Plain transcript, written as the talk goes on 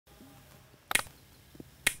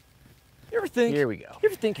ever think? Here we go. You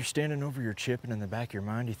ever think you're standing over your chip and in the back of your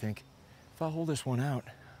mind you think, if I hold this one out,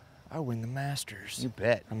 I win the Masters. You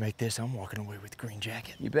bet. I make this, I'm walking away with the green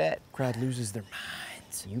jacket. You bet. Crowd loses their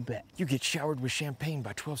minds. You bet. You get showered with champagne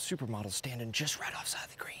by 12 supermodels standing just right offside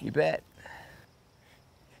the green. You bet.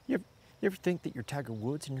 You ever think that you're Tiger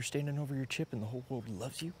Woods and you're standing over your chip and the whole world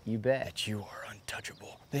loves you? You bet. That you are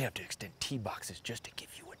untouchable. They have to extend tee boxes just to give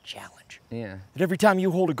you a challenge. Yeah. That every time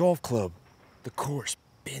you hold a golf club, the course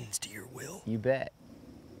bends to your will. You bet.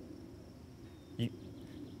 You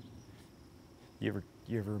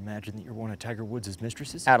ever imagine that you're one of Tiger Woods'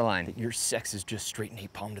 mistresses? Out of line. That your sex is just straight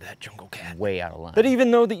napalm to that jungle cat. Way out of line. That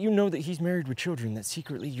even though that you know that he's married with children, that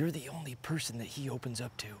secretly you're the only person that he opens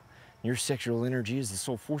up to. Your sexual energy is the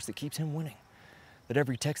sole force that keeps him winning. That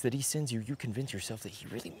every text that he sends you, you convince yourself that he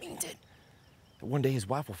really means it. That one day his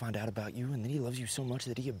wife will find out about you and that he loves you so much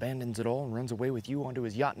that he abandons it all and runs away with you onto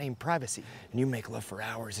his yacht named Privacy. And you make love for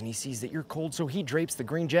hours and he sees that you're cold, so he drapes the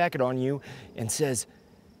green jacket on you and says,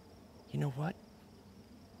 you know what?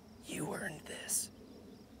 You earned this.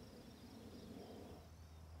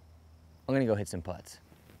 I'm gonna go hit some putts.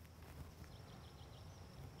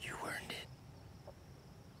 You earned it.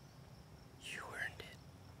 You earned it.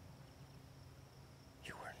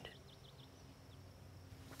 You earned it.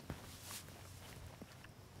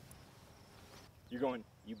 You're going,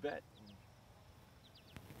 you bet.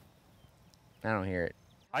 I don't hear it.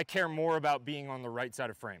 I care more about being on the right side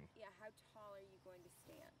of frame. Yeah, how tall are you going to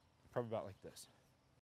stand? Probably about like this.